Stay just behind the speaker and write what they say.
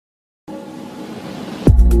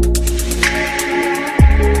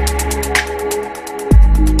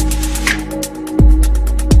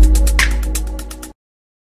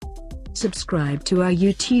subscribe to our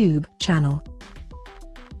YouTube channel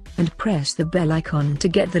and press the bell icon to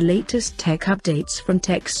get the latest tech updates from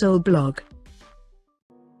TechSole Blog.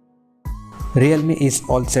 Realme is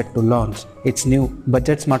all set to launch its new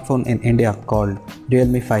budget smartphone in India called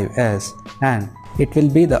Realme 5S, and it will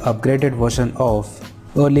be the upgraded version of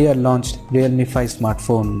earlier launched Realme 5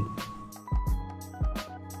 smartphone.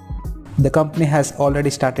 The company has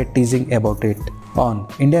already started teasing about it on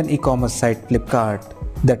Indian e-commerce site Flipkart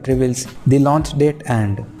that reveals the launch date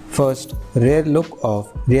and first rare look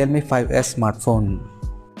of Realme 5S smartphone.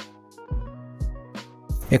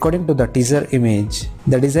 According to the teaser image,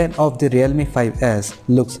 the design of the Realme 5S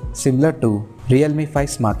looks similar to Realme 5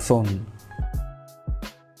 smartphone.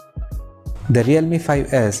 The Realme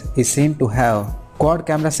 5S is seen to have quad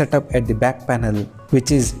camera setup at the back panel,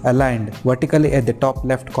 which is aligned vertically at the top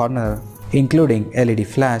left corner, including LED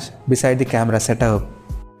flash beside the camera setup.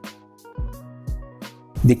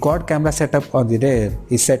 The quad camera setup on the rear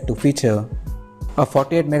is said to feature a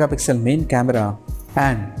 48 megapixel main camera,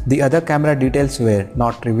 and the other camera details were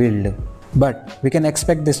not revealed. But we can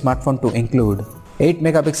expect the smartphone to include 8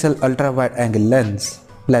 megapixel ultra wide angle lens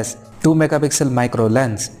plus 2 megapixel micro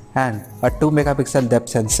lens and a 2 megapixel depth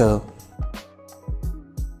sensor.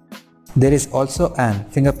 There is also an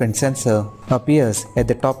fingerprint sensor appears at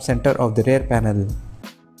the top center of the rear panel.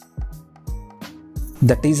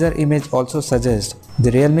 The teaser image also suggests the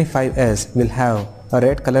Realme 5S will have a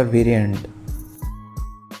red color variant.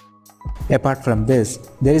 Apart from this,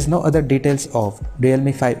 there is no other details of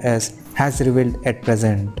Realme 5S has revealed at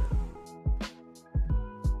present.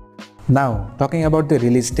 Now, talking about the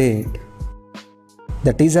release date.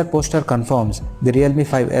 The teaser poster confirms the Realme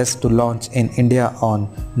 5S to launch in India on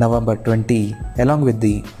November 20 along with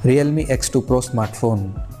the Realme X2 Pro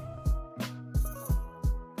smartphone.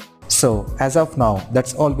 So, as of now,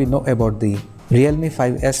 that's all we know about the Realme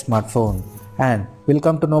 5S smartphone, and we'll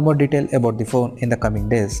come to know more detail about the phone in the coming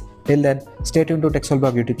days. Till then, stay tuned to TechSole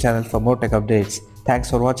Blog YouTube channel for more tech updates. Thanks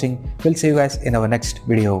for watching. We'll see you guys in our next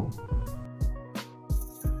video.